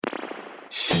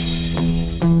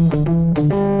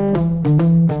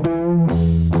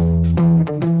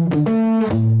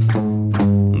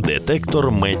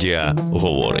Вектор Медіа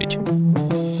говорить.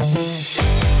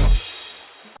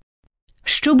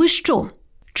 Щоби що?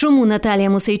 Чому Наталія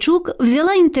Мосейчук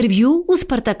взяла інтерв'ю у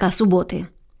Спартака Субботи?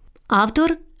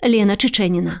 Автор Лена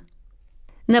Чеченіна.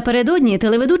 Напередодні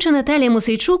телеведуча Наталія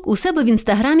Мосейчук у себе в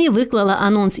інстаграмі виклала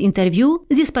анонс інтерв'ю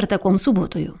зі Спартаком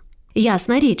Суботою.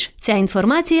 Ясна річ, ця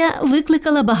інформація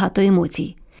викликала багато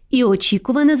емоцій. І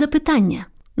очікуване запитання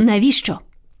 – навіщо?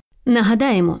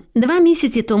 Нагадаємо, 2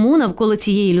 місяці тому навколо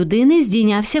цієї людини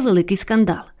здійнявся великий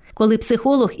скандал, коли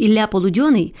психолог Ілля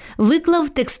Полудьоний виклав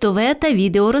текстове та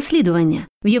відеорозслідування,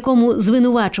 в якому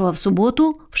звинувачував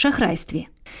Суботу в шахрайстві.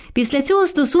 Після цього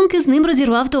стосунки з ним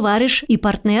розірвав товариш і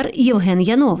партнер Євген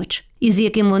Янович, із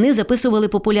яким вони записували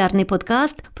популярний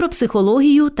подкаст про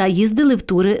психологію та їздили в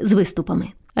тури з виступами.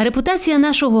 Репутація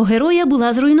нашого героя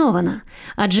була зруйнована,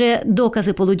 адже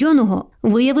докази Полудьоного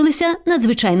виявилися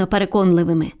надзвичайно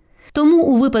переконливими. Тому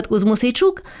у випадку з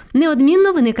Мосейчук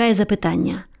неодмінно виникає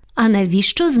запитання – а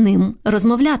навіщо з ним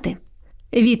розмовляти?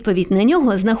 Відповідь на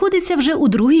нього знаходиться вже у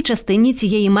другій частині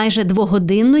цієї майже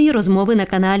 2-годинної розмови на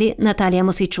каналі Наталія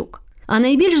Мосейчук. А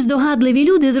найбільш здогадливі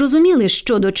люди зрозуміли,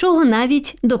 що до чого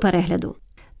навіть до перегляду.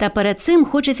 Та перед цим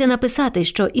хочеться написати,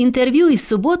 що інтерв'ю із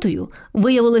Суботою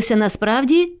виявилося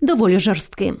насправді доволі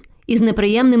жорстким, із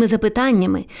неприємними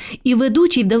запитаннями, і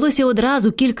ведучій вдалося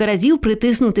одразу кілька разів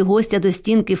притиснути гостя до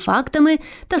стінки фактами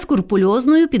та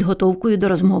скрупульозною підготовкою до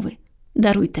розмови.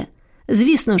 Даруйте.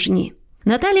 Звісно ж, ні.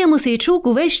 Наталія Мосейчук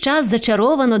увесь час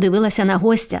зачаровано дивилася на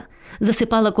гостя,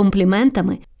 засипала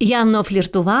компліментами, явно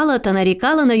фліртувала та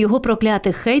нарікала на його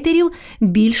проклятих хейтерів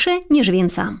більше, ніж він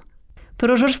сам.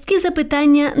 Про жорсткі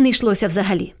запитання не йшлося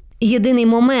взагалі. Єдиний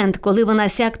момент, коли вона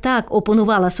сяк-так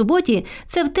опонувала Суботі,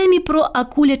 це в темі про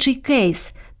акулячий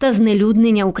кейс та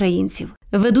знелюднення українців.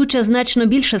 Ведуча значно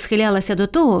більше схилялася до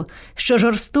того, що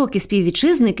жорстокі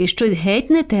співвітчизники щось геть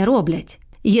не те роблять.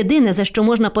 Єдине, за що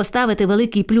можна поставити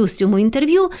великий плюс цьому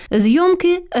інтерв'ю –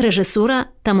 зйомки, режисура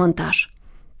та монтаж.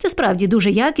 Це справді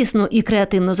дуже якісно і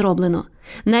креативно зроблено.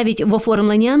 Навіть в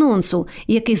оформленні анонсу,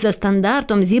 який за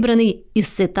стандартом зібраний із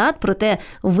цитат, проте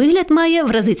вигляд має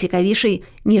в рази цікавіший,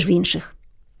 ніж в інших.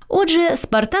 Отже,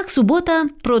 Спартак Субота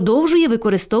продовжує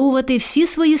використовувати всі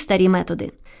свої старі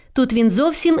методи. Тут він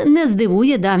зовсім не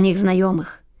здивує давніх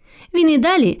знайомих. Він і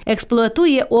далі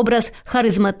експлуатує образ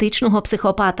харизматичного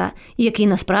психопата, який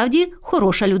насправді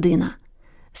хороша людина.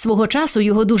 Свого часу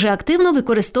його дуже активно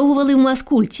використовували в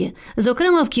мас-культі,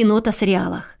 зокрема в кіно та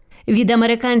серіалах. Від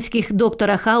американських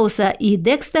доктора Хауса і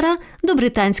Декстера до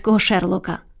британського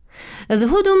Шерлока.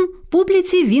 Згодом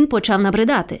публіці він почав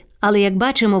набридати, але, як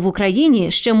бачимо, в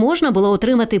Україні ще можна було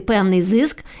отримати певний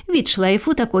зиск від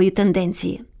шлейфу такої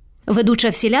тенденції. Ведуча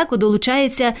всіляко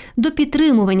долучається до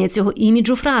підтримування цього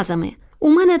іміджу фразами. «У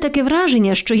мене таке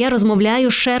враження, що я розмовляю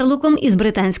з Шерлоком із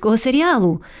британського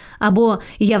серіалу», або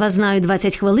 «Я вас знаю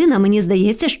 20 хвилин, а мені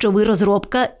здається, що ви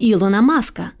розробка Ілона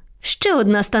Маска». Ще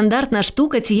одна стандартна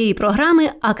штука цієї програми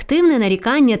 – активне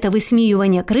нарікання та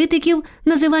висміювання критиків,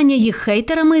 називання їх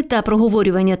хейтерами та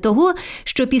проговорювання того,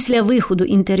 що після виходу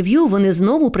інтерв'ю вони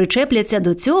знову причепляться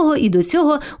до цього і до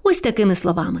цього ось такими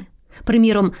словами.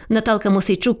 Приміром, Наталка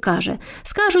Мосейчук каже,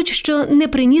 скажуть, що не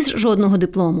приніс жодного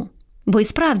диплому. Бо й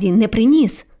справді не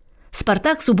приніс.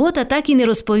 Спартак Субота так і не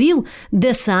розповів,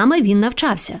 де саме він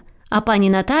навчався, а пані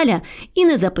Наталя і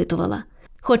не запитувала.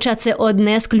 Хоча це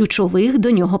одне з ключових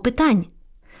до нього питань.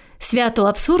 Свято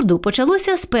абсурду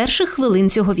почалося з перших хвилин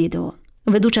цього відео.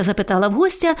 Ведуча запитала в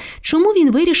гостя, чому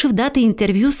він вирішив дати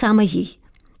інтерв'ю саме їй.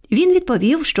 Він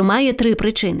відповів, що має 3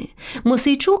 причини.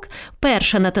 Мосейчук –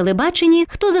 перша на телебаченні,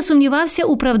 хто засумнівався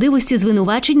у правдивості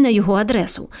звинувачень на його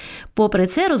адресу. Попри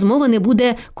це, розмова не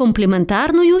буде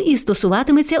компліментарною і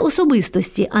стосуватиметься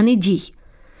особистості, а не дій.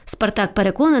 Спартак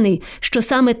переконаний, що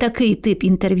саме такий тип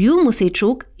інтерв'ю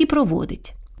Мосейчук і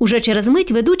проводить. Уже через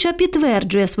мить ведуча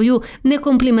підтверджує свою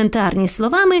некомпліментарність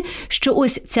словами, що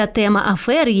ось ця тема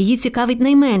афери її цікавить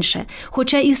найменше,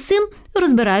 хоча із цим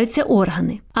розбираються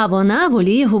органи. А вона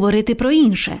воліє говорити про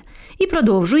інше. І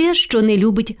продовжує, що не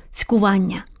любить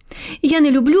цькування. «Я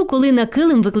не люблю, коли на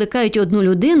килим викликають одну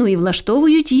людину і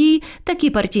влаштовують їй такі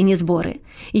партійні збори.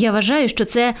 Я вважаю, що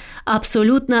це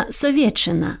абсолютна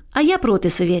совєтщина, а я проти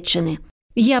совєтщини.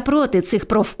 Я проти цих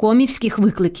профкомівських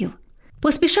викликів».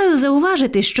 Поспішаю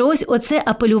зауважити, що ось оце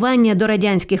апелювання до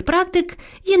радянських практик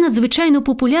є надзвичайно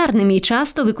популярним і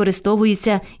часто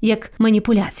використовується як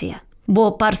маніпуляція.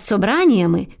 Бо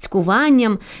партсобраніями,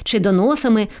 цькуванням чи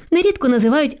доносами нерідко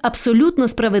називають абсолютно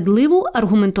справедливу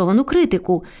аргументовану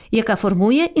критику, яка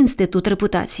формує інститут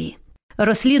репутації.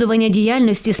 Розслідування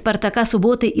діяльності Спартака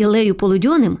Суботи Іллею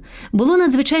Полудьоним було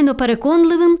надзвичайно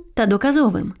переконливим та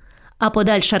доказовим, а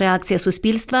подальша реакція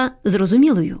суспільства –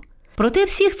 зрозумілою. Проте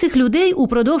всіх цих людей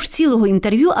упродовж цілого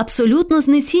інтерв'ю абсолютно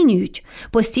знецінюють,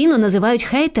 постійно називають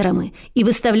хейтерами і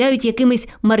виставляють якимись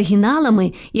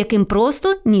маргіналами, яким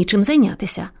просто нічим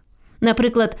зайнятися.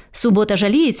 Наприклад, Субота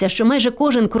жаліється, що майже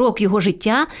кожен крок його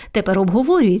життя тепер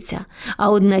обговорюється,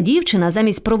 а одна дівчина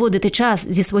замість проводити час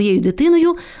зі своєю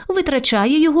дитиною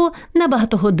витрачає його на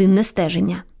багатогодинне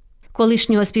стеження.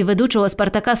 Колишнього співведучого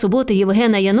 «Спартака Субботи»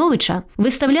 Євгена Яновича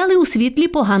виставляли у світлі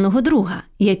поганого друга,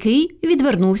 який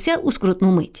відвернувся у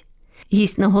скрутну мить.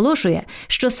 Гість наголошує,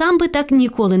 що сам би так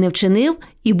ніколи не вчинив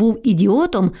і був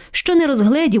ідіотом, що не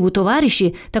розгледів у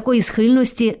товариші такої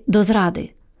схильності до зради.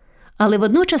 Але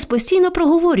водночас постійно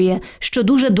проговорює, що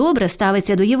дуже добре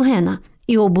ставиться до Євгена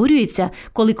і обурюється,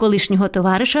 коли колишнього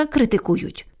товариша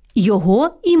критикують. Його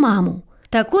і маму.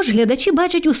 Також глядачі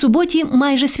бачать у Суботі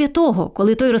майже святого,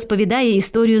 коли той розповідає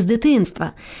історію з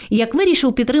дитинства, як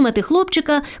вирішив підтримати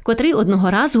хлопчика, котрий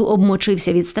одного разу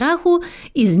обмочився від страху,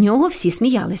 і з нього всі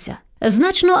сміялися.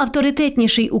 Значно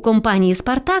авторитетніший у компанії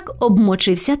 «Спартак»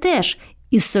 обмочився теж,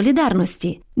 із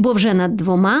солідарності, бо вже над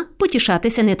двома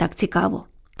потішатися не так цікаво.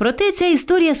 Проте ця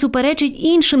історія суперечить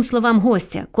іншим словам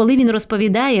гостя, коли він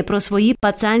розповідає про свої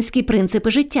пацанські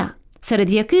принципи життя,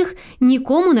 серед яких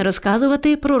нікому не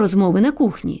розказувати про розмови на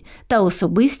кухні та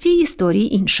особисті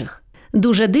історії інших.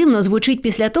 Дуже дивно звучить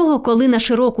після того, коли на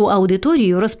широку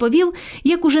аудиторію розповів,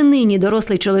 як уже нині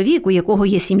дорослий чоловік, у якого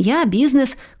є сім'я,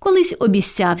 бізнес, колись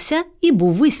обіцявся і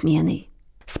був висміяний.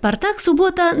 Спартак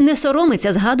Субота не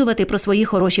соромиться згадувати про свої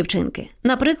хороші вчинки.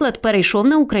 Наприклад, перейшов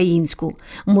на українську,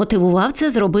 мотивував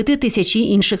це зробити тисячі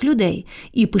інших людей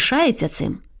і пишається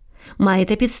цим.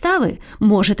 Маєте підстави?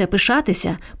 Можете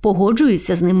пишатися,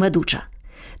 погоджується з ним ведуча.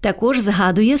 Також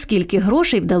згадує, скільки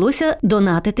грошей вдалося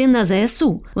донатити на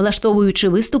ЗСУ, влаштовуючи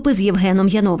виступи з Євгеном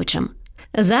Яновичем.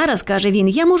 Зараз, каже він,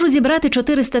 я можу зібрати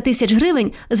 400 тисяч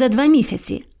гривень за 2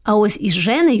 місяці, а ось із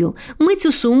Женею ми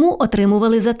цю суму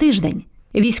отримували за тиждень.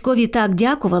 Військові так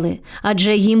дякували,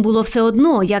 адже їм було все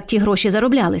одно, як ті гроші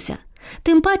зароблялися.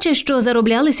 Тим паче, що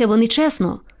зароблялися вони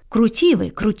чесно. Круті ви,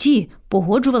 круті,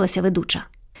 погоджувалася ведуча.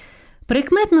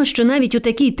 Прикметно, що навіть у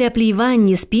такій теплій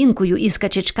ванні з пінкою і з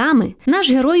качечками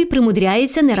наш герой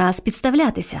примудряється не раз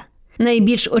підставлятися.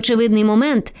 Найбільш очевидний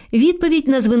момент – відповідь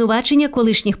на звинувачення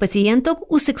колишніх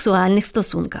пацієнток у сексуальних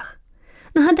стосунках.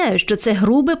 Нагадаю, що це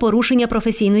грубе порушення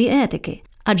професійної етики,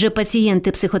 адже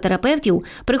пацієнти психотерапевтів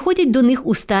приходять до них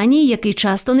у стані, який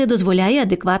часто не дозволяє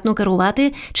адекватно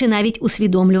керувати чи навіть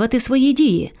усвідомлювати свої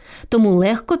дії, тому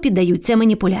легко піддаються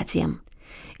маніпуляціям.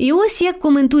 І ось як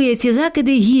коментує ці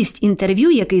закиди гість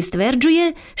інтерв'ю, який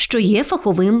стверджує, що є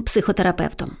фаховим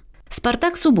психотерапевтом.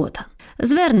 «Спартак Субота».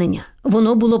 Звернення.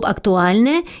 Воно було б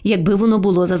актуальне, якби воно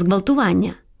було за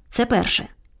зґвалтування. Це перше.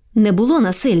 Не було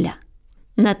насилля.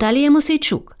 Наталія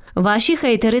Мосейчук. Ваші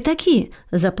хейтери такі.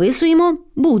 Записуємо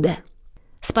 – буде.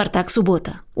 «Спартак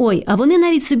Субота». Ой, а вони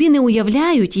навіть собі не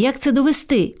уявляють, як це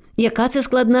довести, яка це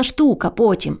складна штука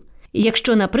потім.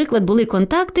 Якщо, наприклад, були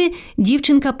контакти,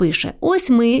 дівчинка пише: «Ось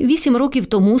ми 8 років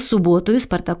тому з Суботою,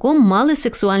 Спартаком, мали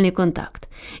сексуальний контакт.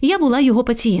 Я була його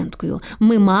пацієнткою.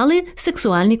 Ми мали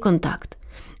сексуальний контакт».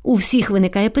 У всіх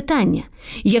виникає питання: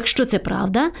 якщо це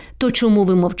правда, то чому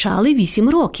ви мовчали 8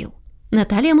 років?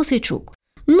 Наталія Мосейчук.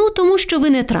 Ну, тому що ви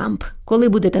не Трамп. Коли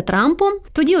будете Трампом,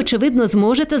 тоді, очевидно,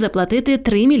 зможете заплатити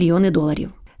 $3 мільйони.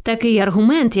 Такий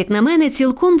аргумент, як на мене,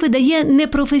 цілком видає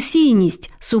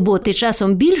непрофесійність Суботи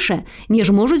часом більше, ніж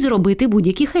можуть зробити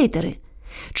будь-які хейтери.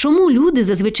 Чому люди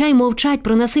зазвичай мовчать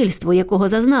про насильство, якого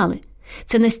зазнали?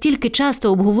 Це настільки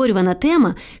часто обговорювана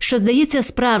тема, що, здається,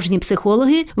 справжні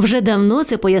психологи вже давно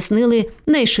це пояснили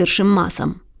найширшим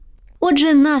масам.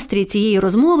 Отже, настрій цієї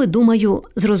розмови, думаю,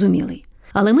 зрозумілий.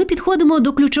 Але ми підходимо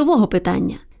до ключового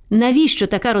питання. Навіщо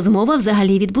така розмова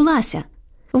взагалі відбулася?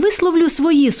 Висловлю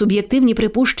свої суб'єктивні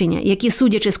припущення, які,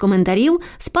 судячи з коментарів,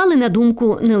 спали на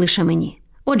думку не лише мені.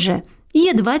 Отже,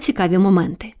 є 2 цікаві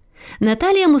моменти.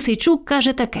 Наталія Мосейчук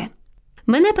каже таке: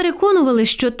 «Мене переконували,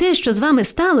 що те, що з вами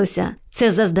сталося,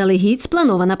 це заздалегідь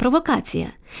спланована провокація.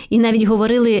 І навіть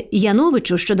говорили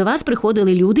Яновичу, що до вас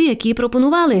приходили люди, які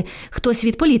пропонували, хтось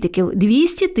від політиків,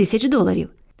 $200 тисяч.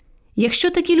 Якщо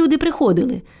такі люди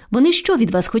приходили, вони що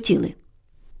від вас хотіли?»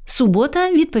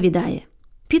 Субота відповідає: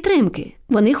 «Підтримки.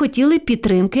 Вони хотіли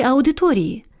підтримки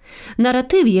аудиторії.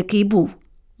 Наратив, який був».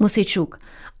 Мосейчук: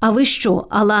 «А ви що,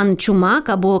 Алан Чумак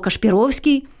або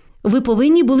Кашпіровський? Ви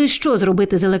повинні були що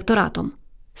зробити з електоратом?»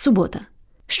 Субота: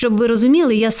 «Щоб ви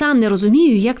розуміли, я сам не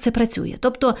розумію, як це працює.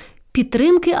 Тобто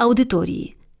підтримки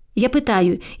аудиторії. Я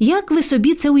питаю, як ви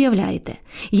собі це уявляєте?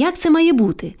 Як це має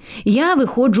бути? Я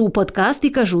виходжу у подкаст і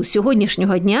кажу: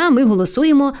 сьогоднішнього дня ми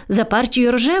голосуємо за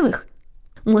партію рожевих».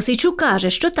 Мосейчук каже,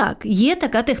 що так, є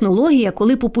така технологія,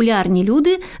 коли популярні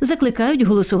люди закликають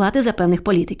голосувати за певних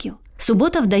політиків.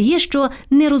 Субота вдає, що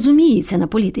не розуміється на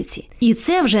політиці. І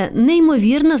це вже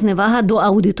неймовірна зневага до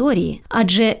аудиторії.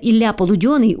 Адже Ілля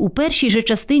Полудьоний у першій же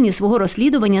частині свого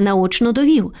розслідування наочно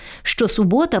довів, що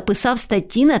Субота писав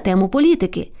статті на тему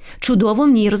політики, чудово в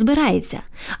ній розбирається,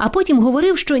 а потім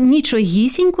говорив, що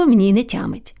нічогісінько в ній не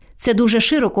тямить. Це дуже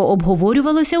широко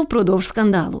обговорювалося впродовж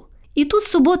скандалу. І тут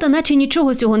Субота, наче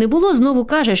нічого цього не було, знову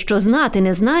каже, що знати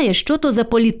не знає, що то за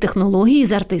політтехнології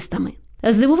з артистами.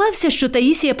 Здивувався, що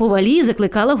Таїсія Повалій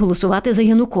закликала голосувати за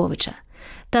Януковича.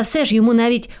 Та все ж йому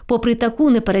навіть попри таку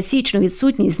непересічну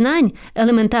відсутність знань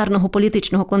елементарного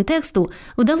політичного контексту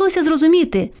вдалося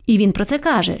зрозуміти, і він про це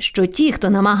каже, що ті, хто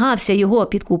намагався його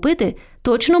підкупити,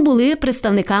 точно були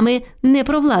представниками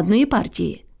непровладної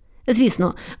партії.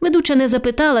 Звісно, ведуча не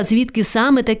запитала, звідки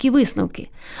саме такі висновки,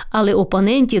 але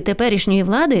опонентів теперішньої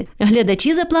влади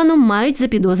глядачі за планом мають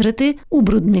запідозрити у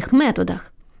брудних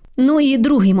методах. Ну і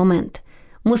другий момент.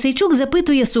 Мосейчук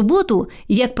запитує Суботу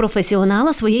як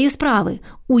професіонала своєї справи,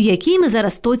 у якій ми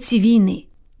зараз точці війни,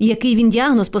 який він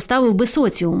діагноз поставив би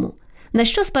соціуму. На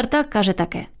що Спартак каже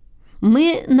таке: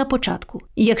 «Ми на початку.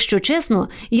 Якщо чесно,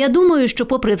 я думаю, що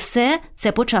попри все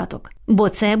це початок, бо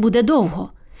це буде довго.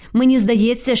 Мені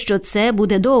здається, що це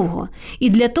буде довго. І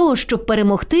для того, щоб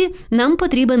перемогти, нам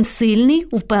потрібен сильний,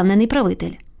 впевнений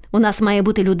правитель. У нас має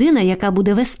бути людина, яка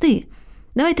буде вести.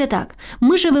 Давайте так,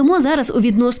 ми живемо зараз у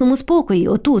відносному спокої,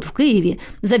 отут, в Києві,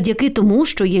 завдяки тому,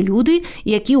 що є люди,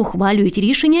 які ухвалюють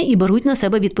рішення і беруть на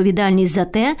себе відповідальність за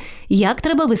те, як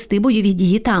треба вести бойові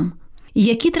дії там.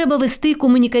 Які треба вести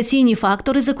комунікаційні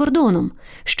фактори за кордоном,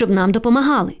 щоб нам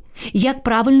допомагали. Як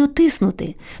правильно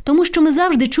тиснути. Тому що ми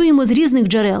завжди чуємо з різних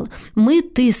джерел. Ми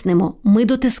тиснемо, ми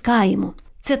дотискаємо.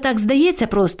 Це так здається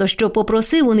просто, що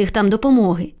попросив у них там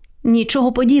допомоги.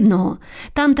 Нічого подібного.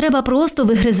 Там треба просто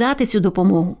вигризати цю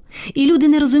допомогу. І люди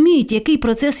не розуміють, який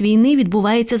процес війни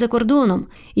відбувається за кордоном,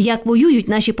 як воюють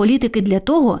наші політики для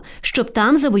того, щоб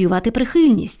там завоювати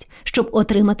прихильність, щоб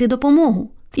отримати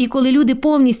допомогу. І коли люди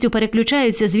повністю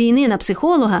переключаються з війни на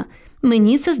психолога,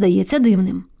 мені це здається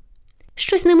дивним.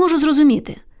 Щось не можу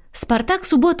зрозуміти. Спартак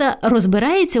Субота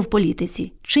розбирається в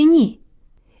політиці чи ні?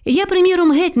 Я,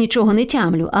 приміром, геть нічого не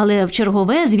тямлю, але в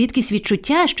чергове звідкись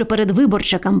відчуття, що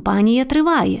передвиборча кампанія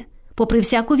триває, попри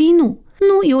всяку війну.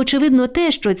 Ну і очевидно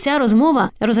те, що ця розмова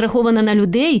розрахована на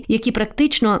людей, які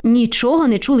практично нічого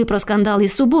не чули про скандал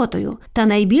із Суботою, та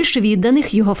найбільше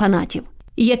відданих його фанатів,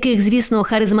 яких, звісно,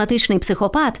 харизматичний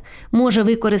психопат може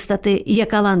використати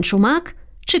як Алан Чумак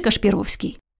чи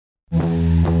Кашпіровський.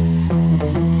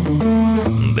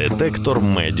 Детектор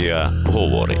медіа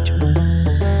говорить.